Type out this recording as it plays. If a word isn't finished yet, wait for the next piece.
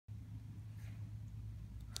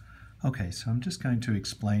Okay, so I'm just going to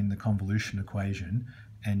explain the convolution equation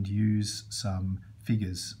and use some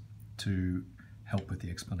figures to help with the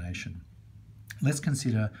explanation. Let's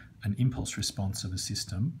consider an impulse response of a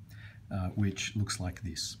system which looks like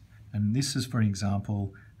this. And this is, for an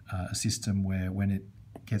example, a system where when it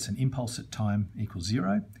gets an impulse at time equals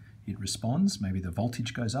 0, it responds, maybe the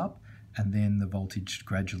voltage goes up, and then the voltage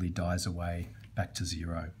gradually dies away back to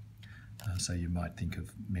 0. So you might think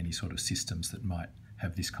of many sort of systems that might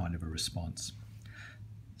have this kind of a response.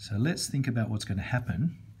 So let's think about what's going to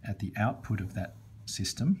happen at the output of that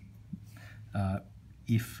system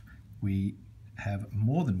if we have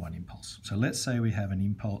more than one impulse. So let's say we have an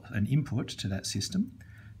input to that system,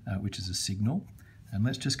 which is a signal, and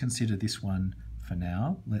let's just consider this one for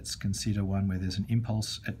now. Let's consider one where there's an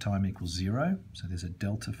impulse at time equals 0, so there's a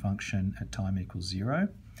delta function at time equals 0,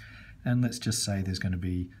 and let's just say there's going to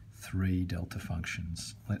be 3 delta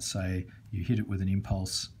functions. Let's say you hit it with an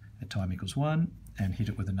impulse at time equals 1 and hit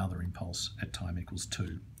it with another impulse at time equals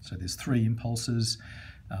 2. So there's 3 impulses,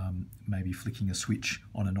 maybe flicking a switch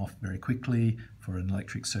on and off very quickly for an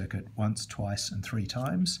electric circuit once, twice and 3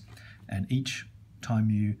 times, and each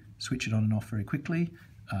time you switch it on and off very quickly,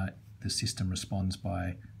 the system responds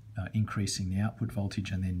by increasing the output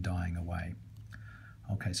voltage and then dying away.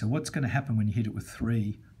 Okay, so what's going to happen when you hit it with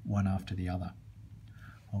 3, one after the other?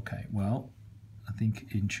 Okay, well, I think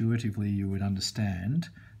intuitively you would understand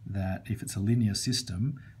that if it's a linear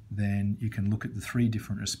system, then you can look at the 3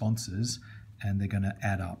 different responses and they're going to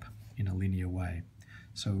add up in a linear way.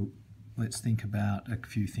 So let's think about a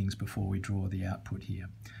few things before we draw the output here.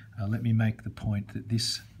 Let me make the point that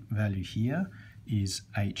this value here is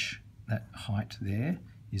h, that height there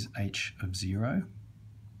is h of 0.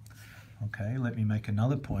 Okay, let me make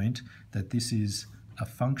another point that this is a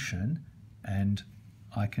function and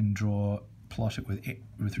I can plot it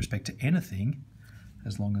with respect to anything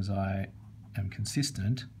as long as I am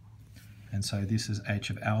consistent. And so this is h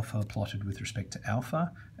of alpha plotted with respect to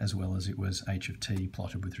alpha, as well as it was h of t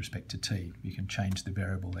plotted with respect to t. You can change the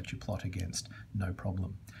variable that you plot against, no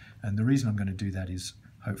problem. And the reason I'm going to do that is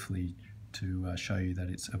hopefully to show you that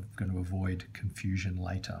it's going to avoid confusion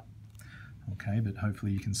later. Okay, but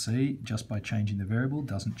hopefully you can see just by changing the variable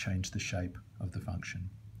doesn't change the shape of the function.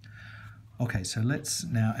 Okay, so let's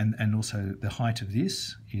now, and also the height of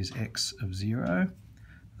this is x of 0.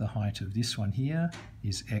 The height of this one here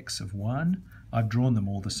is x of 1. I've drawn them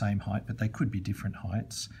all the same height, but they could be different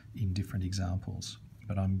heights in different examples.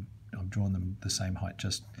 But I've drawn them the same height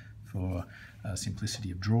just for simplicity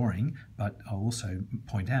of drawing, but I'll also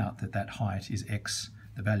point out that that height is x,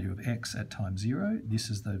 the value of x at time 0. This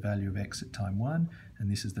is the value of x at time 1, and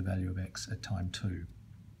this is the value of x at time 2.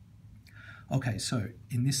 Okay, so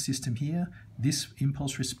in this system here, this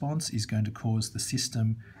impulse response is going to cause the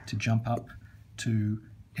system to jump up to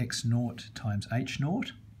x naught times h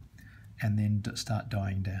naught and then start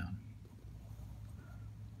dying down.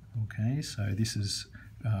 Okay, so this is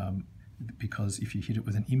because if you hit it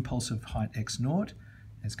with an impulse of height x naught,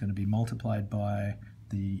 it's going to be multiplied by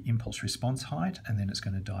the impulse response height and then it's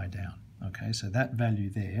going to die down. Okay, so that value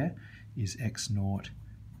there is x naught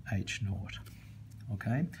h naught.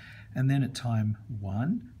 Okay, and then at time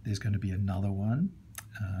 1 there's going to be another one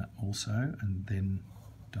also, and then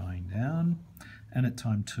dying down, and at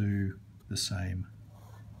time 2 the same,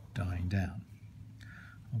 dying down.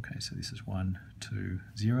 Okay, so this is 1, 2,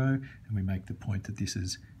 0, and we make the point that this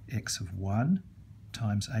is x of 1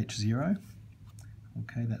 times h0.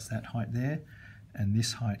 Okay, that's that height there, and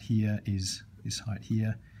this height here is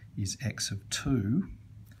x of 2.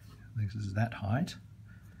 This is that height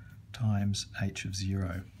times h of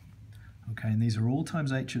 0. Okay, and these are all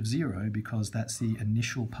times h of 0 because that's the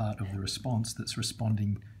initial part of the response that's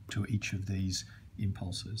responding to each of these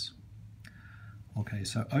impulses. Okay,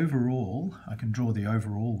 so overall, I can draw the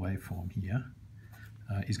overall waveform here,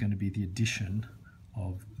 is going to be the addition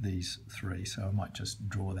of these 3. So I might just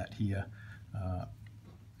draw that here,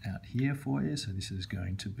 out here for you. So this is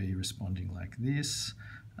going to be responding like this,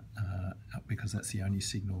 because that's the only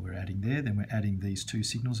signal we're adding there. Then we're adding these 2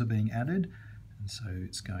 signals are being added, and so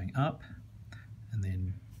it's going up and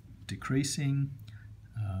then decreasing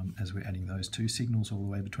as we're adding those 2 signals all the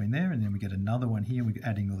way between there, and then we get another one here, we're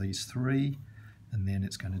adding all these 3, and then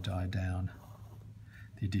it's going to die down,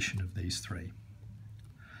 the addition of these 3.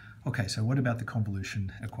 Okay, so what about the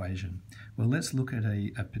convolution equation? Well, let's look at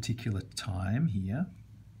a particular time here.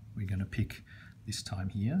 We're going to pick this time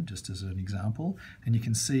here just as an example, and you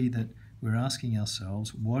can see that we're asking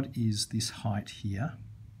ourselves, what is this height here?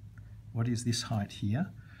 What is this height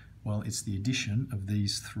here? Well, it's the addition of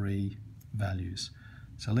these 3 values.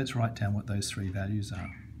 So let's write down what those 3 values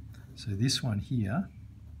are. So this one here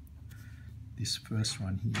this first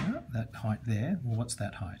one here, that height there, well, what's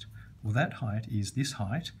that height? Well, that height is this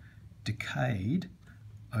height decayed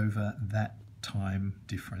over that time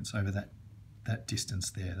difference, over that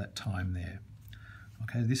distance there, that time there.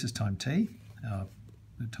 Okay, this is time t,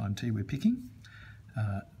 the time t we're picking.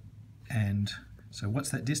 And so what's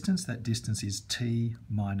that distance? That distance is t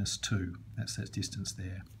minus 2. That's that distance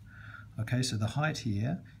there. Okay, so the height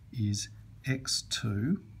here is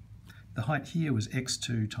x2. The height here was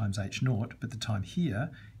x2 times h0, but the time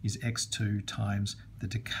here is x2 times the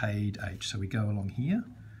decayed h. So we go along here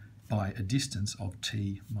by a distance of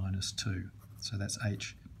t minus 2. So that's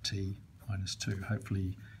ht minus 2.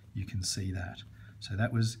 Hopefully you can see that. So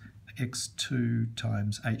that was x2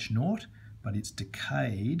 times h0, but it's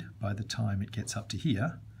decayed by the time it gets up to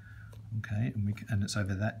here. Okay, and it's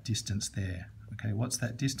over that distance there. Okay, what's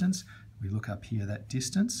that distance? We look up here, that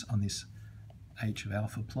distance on this h of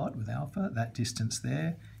alpha plot with alpha, that distance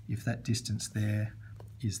there. If that distance there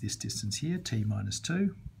is this distance here, t minus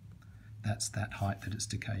 2, that's that height that it's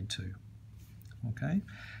decayed to. Okay,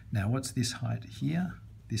 now what's this height here?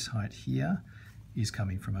 This height here is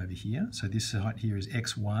coming from over here. So this height here is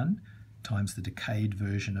x1 times the decayed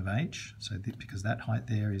version of h. So because that height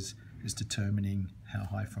there is determining how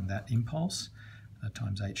high from that impulse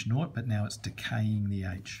times h0, but now it's decaying the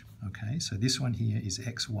h. Okay, so this one here is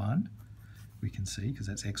x1. We can see, because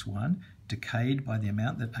that's x1, decayed by the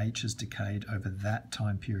amount that h has decayed over that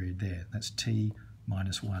time period there. That's t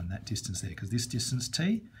minus 1, that distance there, because this distance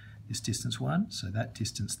t, this distance 1, so that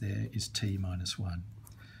distance there is t minus 1.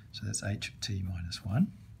 So that's h of t minus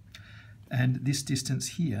 1. And this distance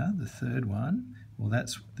here, the third one, well,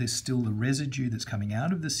 there's still the residue that's coming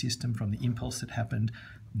out of the system from the impulse that happened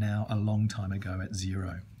now a long time ago at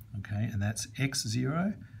 0. Okay, and that's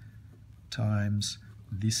x0 times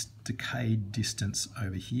this decayed distance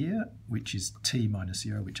over here, which is t minus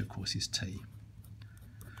 0, which of course is t.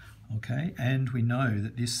 Okay, and we know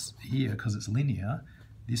that this here, because it's linear,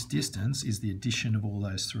 this distance is the addition of all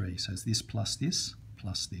those three. So it's this plus this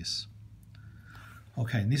plus this.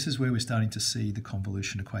 Okay, and this is where we're starting to see the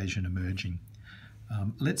convolution equation emerging.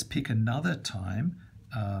 Let's pick another time.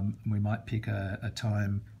 We might pick a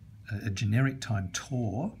time, a generic time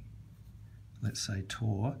tau. Let's say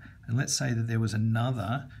tau, and let's say that there was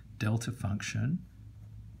another delta function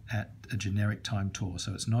at a generic time tau.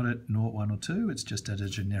 So it's not at 0, 1 or 2, it's just at a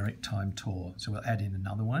generic time tau. So we'll add in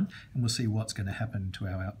another one and we'll see what's going to happen to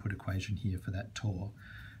our output equation here for that tau.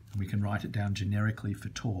 And we can write it down generically for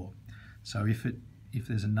tau. So if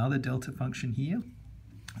there's another delta function here,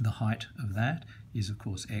 the height of that is of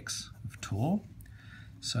course x of tau.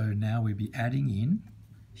 So now we'd be adding in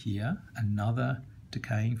here another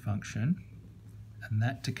decaying function, and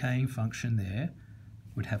that decaying function there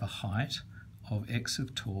would have a height of x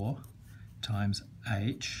of tau times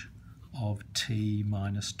h of t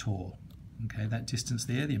minus tau. Okay, that distance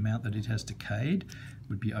there, the amount that it has decayed,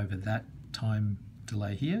 would be over that time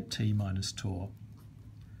delay here, t minus tau.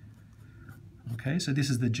 Okay, so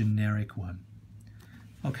this is the generic one.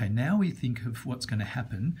 Okay, now we think of what's going to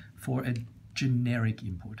happen for a generic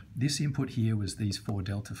input. This input here was these 4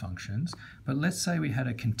 delta functions, but let's say we had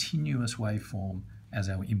a continuous waveform as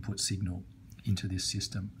our input signal into this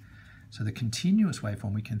system. So the continuous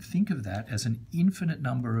waveform, we can think of that as an infinite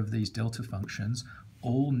number of these delta functions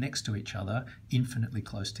all next to each other, infinitely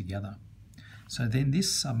close together. So then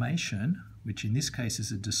this summation, which in this case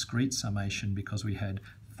is a discrete summation because we had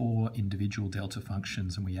 4 individual delta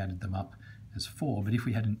functions and we added them up as 4, but if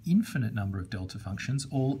we had an infinite number of delta functions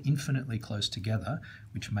all infinitely close together,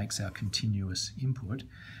 which makes our continuous input,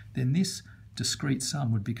 then this discrete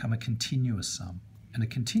sum would become a continuous sum, and a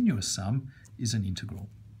continuous sum is an integral.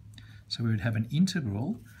 So we would have an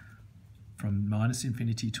integral from minus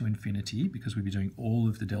infinity to infinity, because we'd be doing all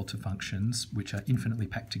of the delta functions which are infinitely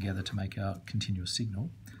packed together to make our continuous signal.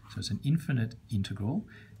 So it's an infinite integral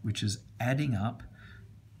which is adding up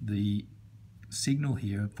the signal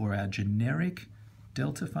here for our generic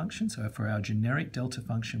delta function. So for our generic delta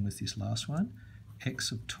function was this last one, x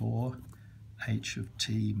of tau, h of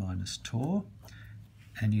t minus tau,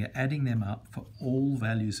 and you're adding them up for all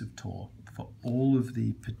values of tau, for all of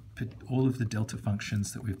the delta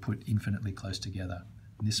functions that we've put infinitely close together.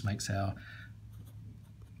 And this makes our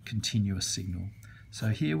continuous signal. So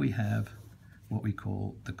here we have what we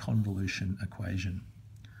call the convolution equation.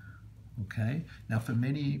 Okay, now for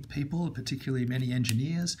many people, particularly many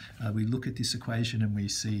engineers, we look at this equation and we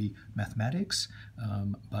see mathematics,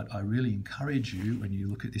 but I really encourage you when you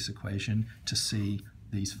look at this equation to see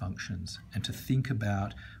these functions and to think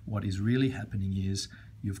about what is really happening is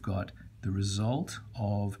you've got the result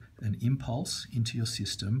of an impulse into your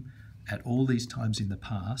system at all these times in the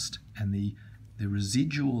past, and the the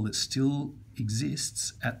residual that still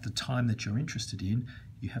exists at the time that you're interested in,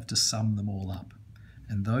 you have to sum them all up.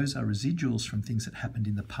 And those are residuals from things that happened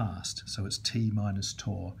in the past. So it's t minus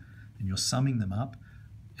tau, and you're summing them up,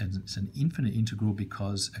 and it's an infinite integral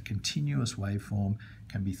because a continuous waveform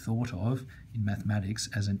can be thought of in mathematics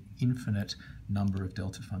as an infinite number of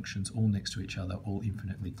delta functions all next to each other, all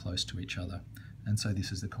infinitely close to each other. And so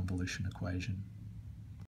this is the convolution equation.